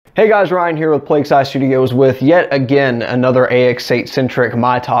Hey guys, Ryan here with Plague Scythe Studios with yet again another AX8 centric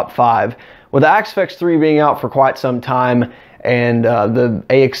My Top 5. With the Axe 3 being out for quite some time and the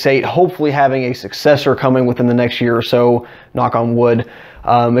AX8 hopefully having a successor coming within the next year or so, knock on wood,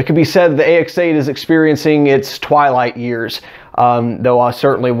 it could be said the AX8 is experiencing its twilight years, though I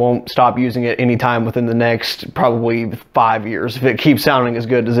certainly won't stop using it anytime within the next probably 5 years if it keeps sounding as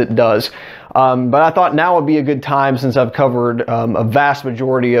good as it does. But I thought now would be a good time, since I've covered a vast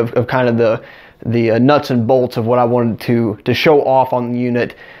majority of kind of the nuts and bolts of what I wanted to show off on the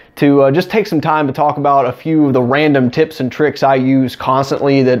unit, to just take some time to talk about a few of the random tips and tricks I use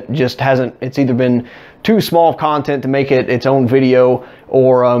constantly that just it's either been too small of content to make it its own video,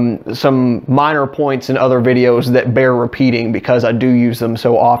 or some minor points in other videos that bear repeating because I do use them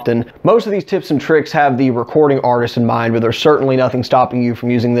so often. Most of these tips and tricks have the recording artist in mind, but there's certainly nothing stopping you from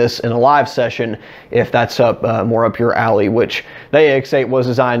using this in a live session if that's more up your alley, which the AX8 was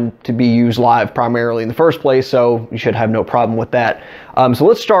designed to be used live primarily in the first place, so you should have no problem with that. So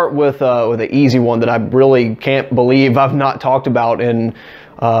let's start with an easy one that I really can't believe I've not talked about in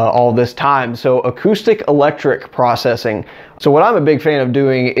all this time. So acoustic electric processing. So what I'm a big fan of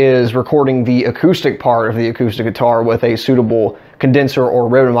doing is recording the acoustic part of the acoustic guitar with a suitable condenser or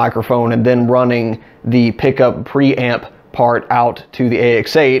ribbon microphone, and then running the pickup preamp part out to the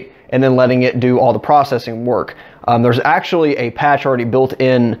AX8 and then letting it do all the processing work. There's actually a patch already built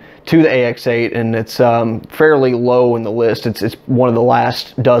in to the AX8, and it's fairly low in the list. It's one of the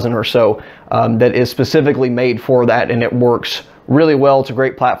last dozen or so that is specifically made for that, and it works really well. It's a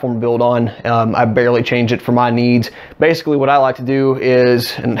great platform to build on. I barely change it for my needs. Basically what I like to do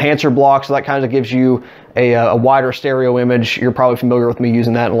is an enhancer block, so that kind of gives you a wider stereo image. You're probably familiar with me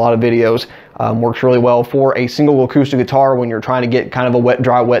using that in a lot of videos. Works really well for a single acoustic guitar when you're trying to get kind of a wet,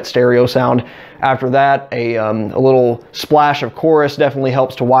 dry, wet stereo sound. After that, a little splash of chorus definitely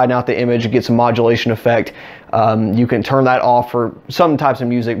helps to widen out the image, get some modulation effect. You can turn that off for some types of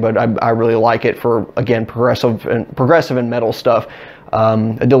music, but I really like it for, again, progressive and metal stuff.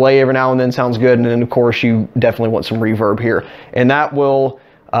 A delay every now and then sounds good, and then of course you definitely want some reverb here, and that will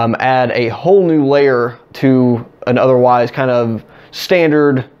add a whole new layer to an otherwise kind of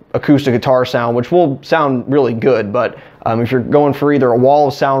standard acoustic guitar sound, which will sound really good. But if you're going for either a wall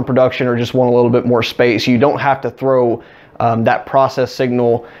of sound production or just want a little bit more space, you don't have to throw that process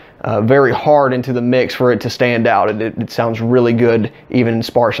signal very hard into the mix for it to stand out. It sounds really good even in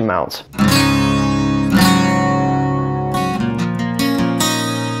sparse amounts.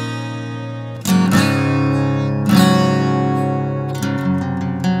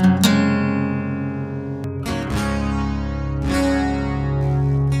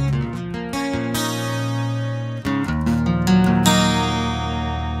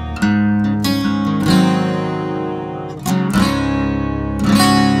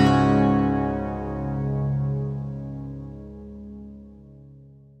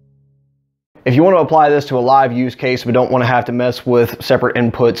 If you want to apply this to a live use case but don't want to have to mess with separate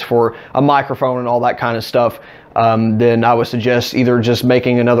inputs for a microphone and all that kind of stuff, then I would suggest either just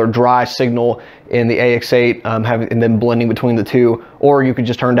making another dry signal in the AX8 and then blending between the two, or you could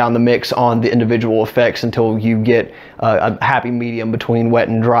just turn down the mix on the individual effects until you get a happy medium between wet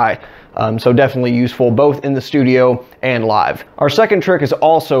and dry. So definitely useful both in the studio and live. Our second trick is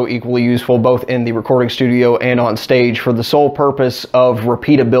also equally useful both in the recording studio and on stage, for the sole purpose of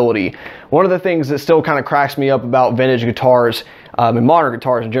repeatability. One of the things that still kind of cracks me up about vintage guitars, and modern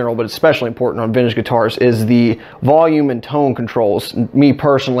guitars in general, but especially important on vintage guitars, is the volume and tone controls. Me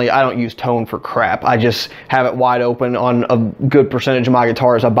personally, I don't use tone for crap. I just have it wide open on a good percentage of my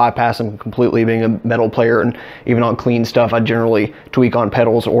guitars. I bypass them completely, being a metal player, and even on clean stuff I generally tweak on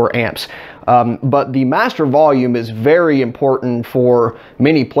pedals or amps. But the master volume is very important for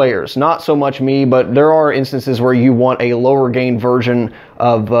many players. Not so much me, but there are instances where you want a lower gain version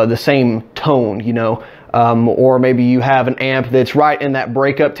of the same tone, you know. Or maybe you have an amp that's right in that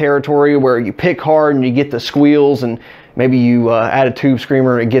breakup territory where you pick hard and you get the squeals, and maybe you add a tube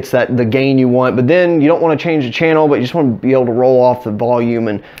screamer and it gets the gain you want, but then you don't want to change the channel, but you just want to be able to roll off the volume,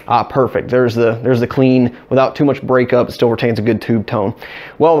 and perfect. There's the clean without too much breakup. It still retains a good tube tone.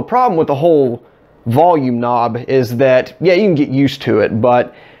 Well, the problem with the whole volume knob is that, yeah, you can get used to it,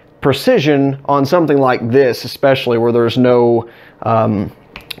 but precision on something like this, especially where there's no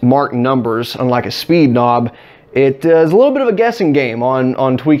marked numbers, unlike a speed knob, it is a little bit of a guessing game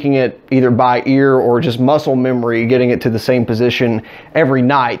on tweaking it either by ear or just muscle memory, getting it to the same position every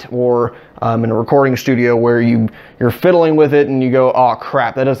night, or in a recording studio where you're fiddling with it and you go, oh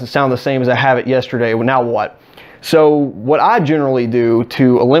crap, that doesn't sound the same as I have it yesterday. Well, now what? So what I generally do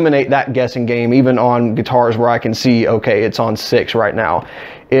to eliminate that guessing game, even on guitars where I can see, okay, it's on 6 right now,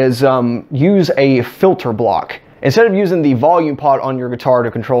 is use a filter block. Instead of using the volume pot on your guitar to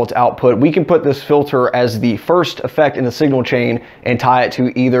control its output, we can put this filter as the first effect in the signal chain and tie it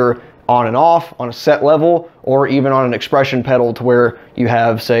to either on and off on a set level, or even on an expression pedal to where you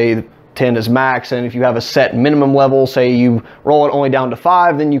have, say, 10 is max, and if you have a set minimum level, say you roll it only down to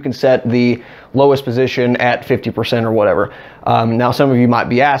 5, then you can set the lowest position at 50% or whatever. Now some of you might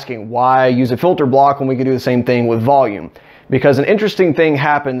be asking, why use a filter block when we can do the same thing with volume? Because an interesting thing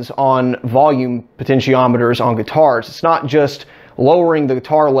happens on volume potentiometers on guitars. It's not just lowering the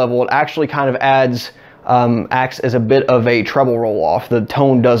guitar level, it actually kind of acts as a bit of a treble roll off. The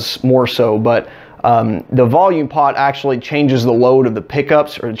tone does more so, but the volume pot actually changes the load of the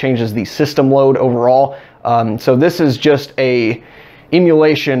pickups, or changes the system load overall. So this is just a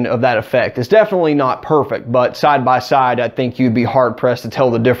emulation of that effect. It's definitely not perfect, but side by side, I think you'd be hard pressed to tell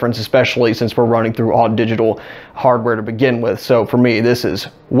the difference, especially since we're running through all digital hardware to begin with. So for me, this is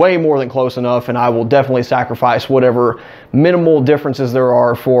way more than close enough, and I will definitely sacrifice whatever minimal differences there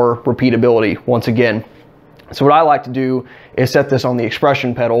are for repeatability once again. So what I like to do is set this on the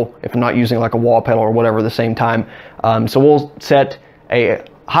expression pedal if I'm not using like a wall pedal or whatever at the same time. So we'll set a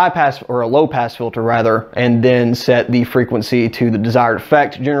high pass, or a low pass filter rather, and then set the frequency to the desired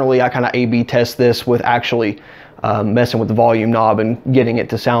effect. Generally, I kind of A/B test this with actually messing with the volume knob and getting it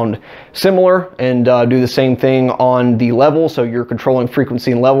to sound similar, and do the same thing on the level. So you're controlling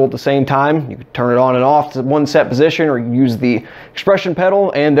frequency and level at the same time. You can turn it on and off to one set position, or use the expression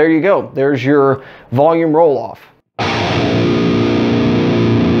pedal, and there you go. There's your volume roll off.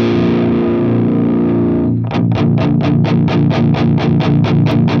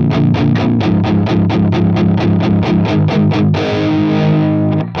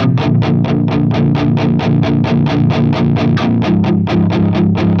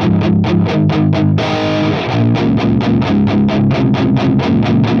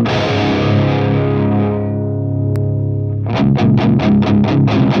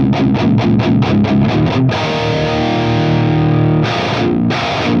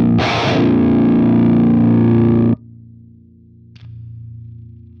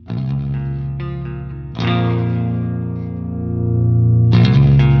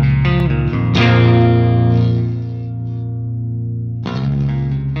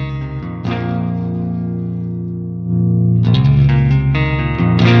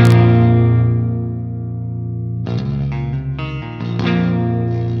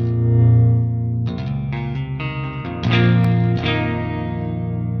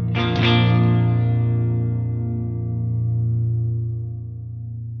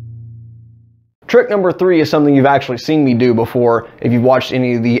 Trick number 3 is something you've actually seen me do before if you've watched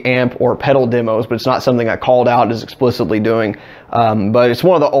any of the amp or pedal demos, but it's not something I called out as explicitly doing. But it's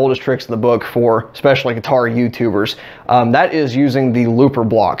one of the oldest tricks in the book for especially guitar YouTubers. That is using the looper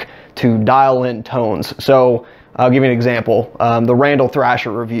block to dial in tones. So I'll give you an example. The Randall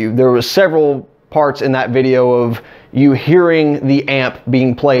Thrasher review, there was several parts in that video of you hearing the amp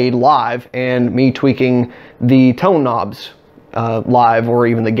being played live and me tweaking the tone knobs live, or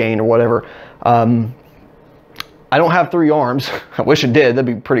even the gain or whatever. I don't have 3 arms. I wish it did. That'd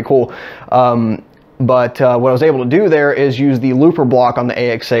be pretty cool. But what I was able to do there is use the looper block on the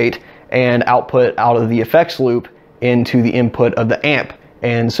AX8 and output out of the effects loop into the input of the amp.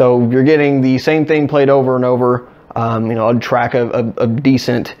 And so you're getting the same thing played over and over, you know, a track of a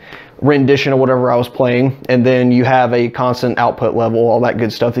decent rendition of whatever I was playing, and then you have a constant output level, all that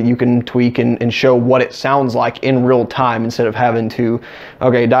good stuff that you can tweak and show what it sounds like in real time, instead of having to,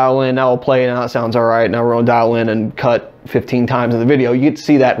 okay, dial in, now I'll play, now it sounds all right, now we're gonna dial in and cut 15 times in the video. You get to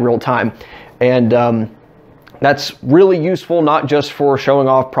see that in real time. And that's really useful, not just for showing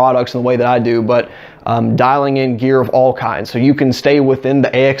off products in the way that I do, but dialing in gear of all kinds. So you can stay within the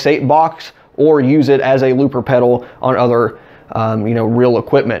AX8 box or use it as a looper pedal on other you know, real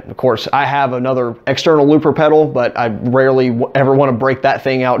equipment. Of course, I have another external looper pedal, but I rarely ever want to break that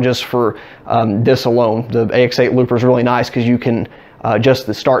thing out just for this alone. The AX8 looper is really nice because you can adjust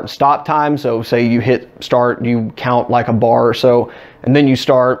the start and stop time. So say you hit start, you count like a bar or so, and then you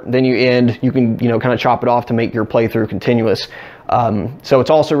start, then you end. You can, you know, kind of chop it off to make your playthrough continuous. So it's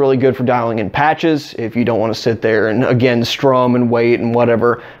also really good for dialing in patches if you don't want to sit there and again strum and wait and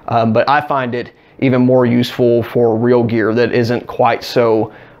whatever. But I find it even more useful for real gear that isn't quite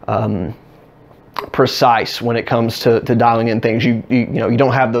so precise when it comes to dialing in things. You know, you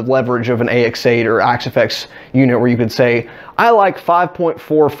don't have the leverage of an AX8 or AX8 unit where you could say, I like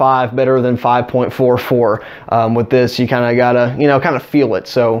 5.45 better than 5.44. With this, you kind of gotta, you know, kind of feel it.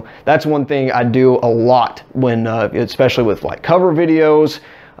 So that's one thing I do a lot when, especially with like cover videos.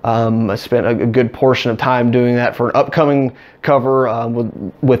 I spent a good portion of time doing that for an upcoming cover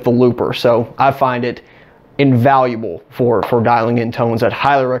with the looper. So I find it invaluable for dialing in tones. I'd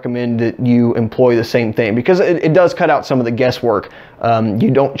highly recommend that you employ the same thing, because it does cut out some of the guesswork.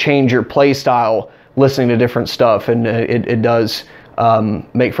 You don't change your play style listening to different stuff, and it does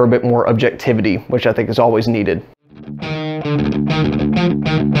make for a bit more objectivity, which I think is always needed.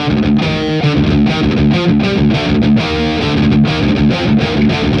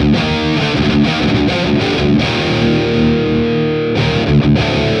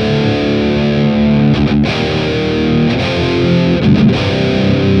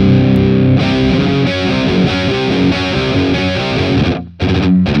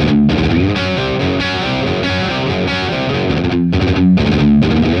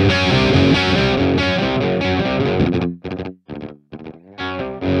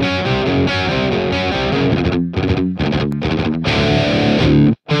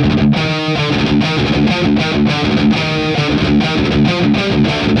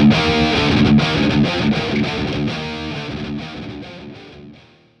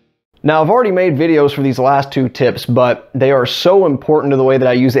 Now, I've already made videos for these last two tips, but they are so important to the way that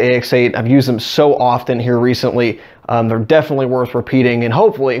I use the AX8. I've used them so often here recently. They're definitely worth repeating, and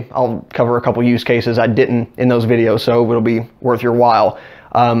hopefully I'll cover a couple use cases I didn't in those videos, so it'll be worth your while.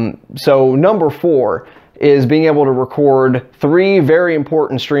 So number 4 is being able to record 3 very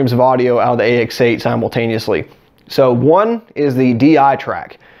important streams of audio out of the AX8 simultaneously. So 1 is the DI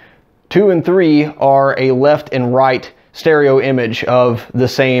track. 2 and 3 are a left and right stereo image of the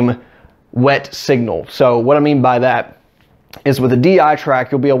same wet signal. So what I mean by that is with a DI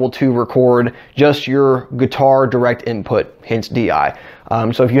track, you'll be able to record just your guitar direct input, hence DI.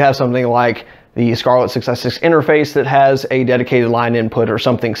 So if you have something like the Scarlett 6i6 interface that has a dedicated line input or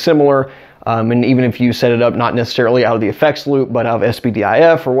something similar, and even if you set it up not necessarily out of the effects loop, but out of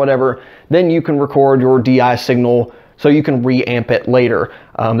SPDIF or whatever, then you can record your DI signal so you can reamp it later.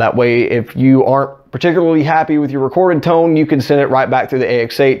 That way, if you aren't particularly happy with your recorded tone, you can send it right back through the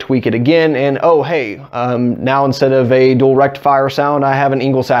AX8, tweak it again, and oh hey, now instead of a dual rectifier sound, I have an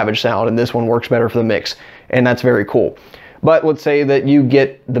Ingle Savage sound, and this one works better for the mix, and that's very cool. But let's say that you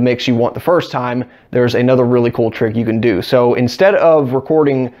get the mix you want the first time, there's another really cool trick you can do. So instead of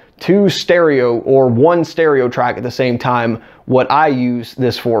recording 2 stereo or 1 stereo track at the same time, what I use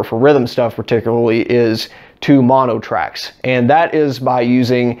this for rhythm stuff particularly, is 2 mono tracks. And that is by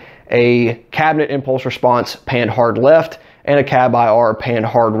using a cabinet impulse response panned hard left and a cab IR panned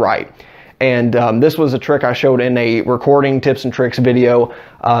hard right. And this was a trick I showed in a recording tips and tricks video.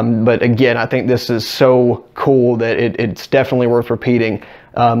 But again, I think this is so cool that it's definitely worth repeating.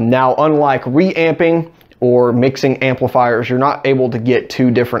 Now, unlike reamping or mixing amplifiers, you're not able to get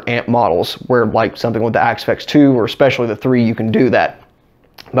 2 different amp models, where like something with the AX8 2 or especially the 3, you can do that.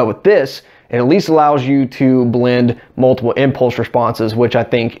 But with this, it at least allows you to blend multiple impulse responses, which I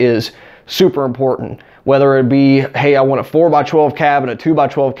think is super important. Whether it be, hey, I want a 4x12 cab and a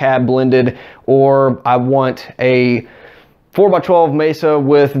 2x12 cab blended, or I want a 4x12 Mesa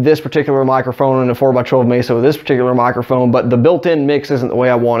with this particular microphone and a 4x12 Mesa with this particular microphone, but the built-in mix isn't the way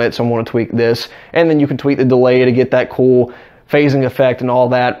I want it, so I want to tweak this. And then you can tweak the delay to get that cool phasing effect and all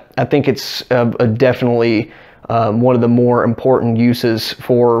that. I think it's definitely one of the more important uses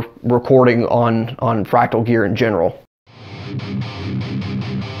for recording on fractal gear in general.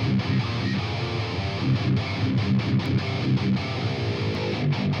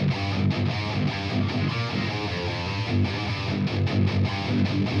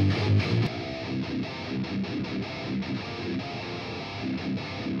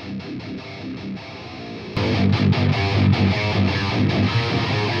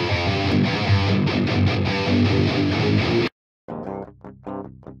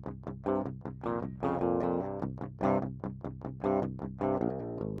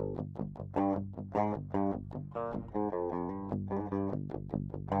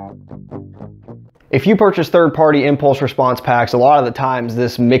 If you purchase third-party impulse response packs, a lot of the times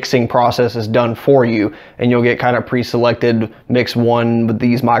this mixing process is done for you, and you'll get kind of pre-selected mix 1 with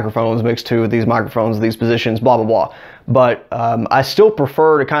these microphones, mix 2 with these microphones, these positions, blah, blah, blah. But I still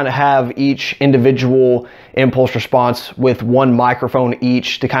prefer to kind of have each individual impulse response with 1 microphone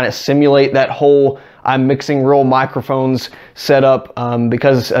each to kind of simulate that whole I'm mixing real microphones set up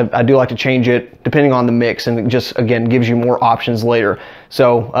because I do like to change it depending on the mix, and it just, again, gives you more options later.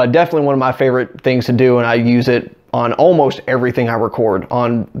 So definitely one of my favorite things to do, and I use it on almost everything I record.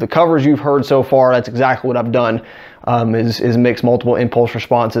 On the covers you've heard so far, that's exactly what I've done, is mix multiple impulse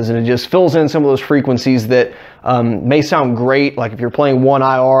responses, and it just fills in some of those frequencies that may sound great. Like if you're playing one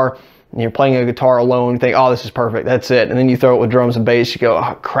IR and you're playing a guitar alone, you think, oh, this is perfect, that's it. And then you throw it with drums and bass, you go,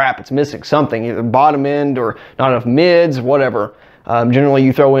 oh crap, it's missing something, either bottom end or not enough mids, whatever. Generally,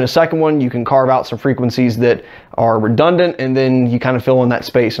 you throw in a second one, you can carve out some frequencies that are redundant, and then you kind of fill in that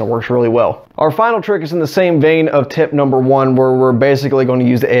space, and it works really well. Our final trick is in the same vein of tip number one, where we're basically going to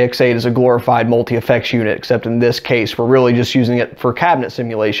use the AX8 as a glorified multi-effects unit, except in this case, we're really just using it for cabinet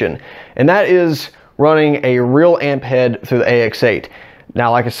simulation. And that is running a real amp head through the AX8.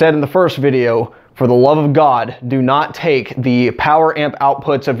 Now, like I said in the first video, for the love of God, do not take the power amp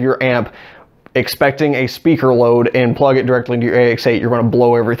outputs of your amp expecting a speaker load and plug it directly into your AX8. You're going to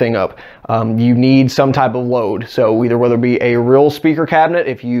blow everything up. You need some type of load. So either whether it be a real speaker cabinet,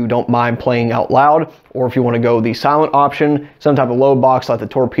 if you don't mind playing out loud, or if you want to go the silent option, some type of load box like the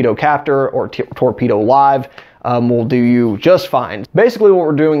Torpedo Captor or Torpedo Live will do you just fine. Basically what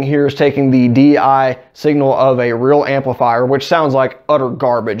we're doing here is taking the DI signal of a real amplifier, which sounds like utter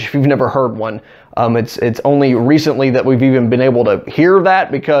garbage if you've never heard one. It's only recently that we've even been able to hear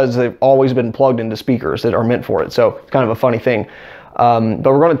that, because they've always been plugged into speakers that are meant for it. So it's kind of a funny thing. But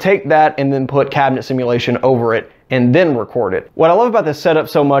we're going to take that and then put cabinet simulation over it and then record it. What I love about this setup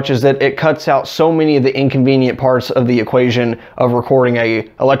so much is that it cuts out so many of the inconvenient parts of the equation of recording a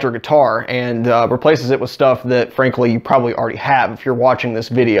electric guitar, and replaces it with stuff that frankly you probably already have if you're watching this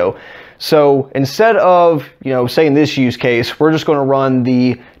video. So instead of, say in this use case, we're just going to run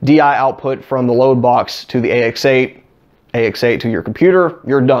the DI output from the load box to the AX8, AX8 to your computer,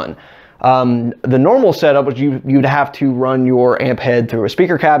 you're done. The normal setup is you'd have to run your amp head through a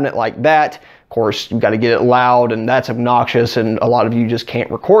speaker cabinet like that. Of course, you've got to get it loud, and that's obnoxious, and a lot of you just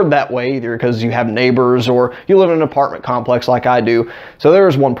can't record that way, either because you have neighbors or you live in an apartment complex like I do. So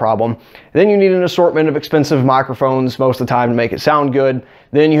there's one problem. Then you need an assortment of expensive microphones most of the time to make it sound good.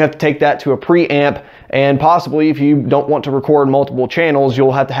 Then you have to take that to a preamp, and possibly if you don't want to record multiple channels,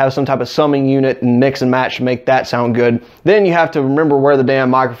 you'll have to have some type of summing unit and mix and match to make that sound good. Then you have to remember where the damn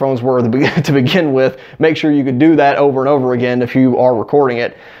microphones were to begin with. Make sure you could do that over and over again if you are recording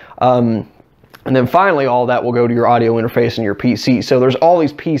it. And then finally, all that will go to your audio interface and your PC. So there's all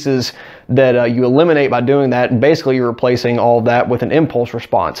these pieces that you eliminate by doing that, and basically you're replacing all of that with an impulse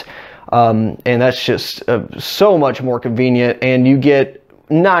response. And that's just so much more convenient, and you get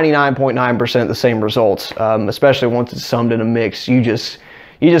 99.9% the same results, especially once it's summed in a mix. You just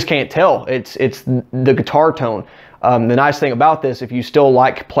can't tell. It's the guitar tone. The nice thing about this, if you still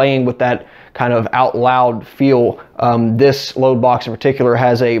like playing with that kind of out loud feel, this load box in particular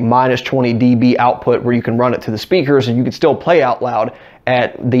has a -20 dB output where you can run it to the speakers, and you can still play out loud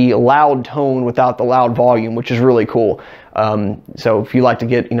at the loud tone without the loud volume, which is really cool. So if you like to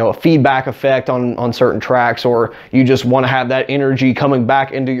get, a feedback effect on certain tracks, or you just want to have that energy coming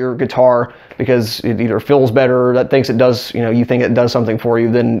back into your guitar because it either feels better or that thinks it does, you think it does something for you,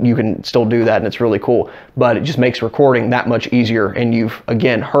 then you can still do that, and it's really cool. But it just makes recording that much easier, and you've,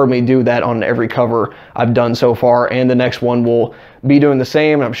 again, heard me do that on every cover I've done so far, and the next one will be doing the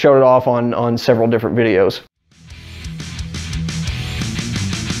same, and I've showed it off on several different videos.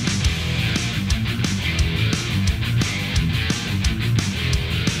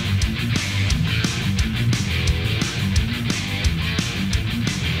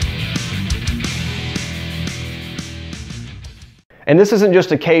 And this isn't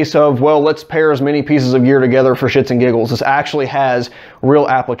just a case of, well, let's pair as many pieces of gear together for shits and giggles. This actually has real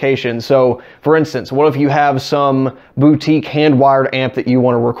applications. So, for instance, what if you have some boutique hand-wired amp that you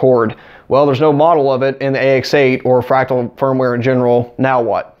want to record? Well, there's no model of it in the AX8 or Fractal firmware in general. Now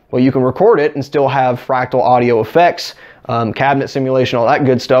what? Well, you can record it and still have Fractal audio effects, cabinet simulation, all that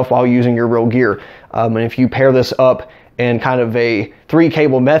good stuff while using your real gear. And if you pair this up in kind of a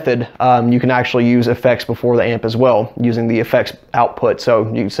 3-cable method, you can actually use effects before the amp as well, using the effects output. So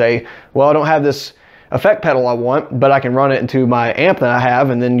you can say, well, I don't have this effect pedal I want, but I can run it into my amp that I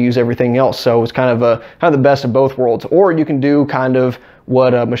have and then use everything else. So it's kind of the best of both worlds. Or you can do kind of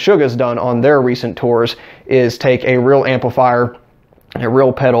what Meshuggah's done on their recent tours, is take a real amplifier, a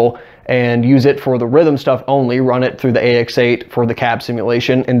real pedal, and use it for the rhythm stuff only, run it through the AX8 for the cab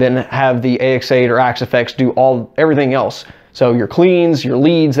simulation, and then have the AX8 or Axe effects do everything else. So your cleans, your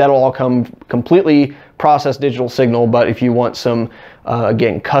leads, that'll all come completely processed digital signal. But if you want some,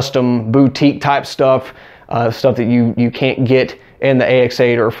 again, custom boutique type stuff, stuff that you can't get in the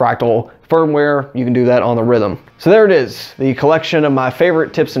AX8 or Fractal firmware, you can do that on the Rhythm. So there it is, the collection of my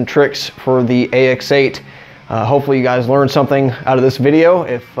favorite tips and tricks for the AX8. Hopefully you guys learned something out of this video.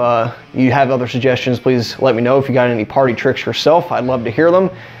 If you have other suggestions, please let me know. If you got any party tricks yourself, I'd love to hear them.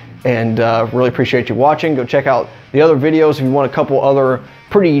 And really appreciate you watching. Go check out the other videos if you want a couple other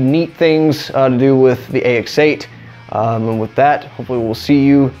pretty neat things to do with the AX8. And with that, hopefully we'll see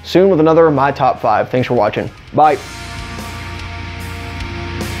you soon with another My Top 5. Thanks for watching. Bye.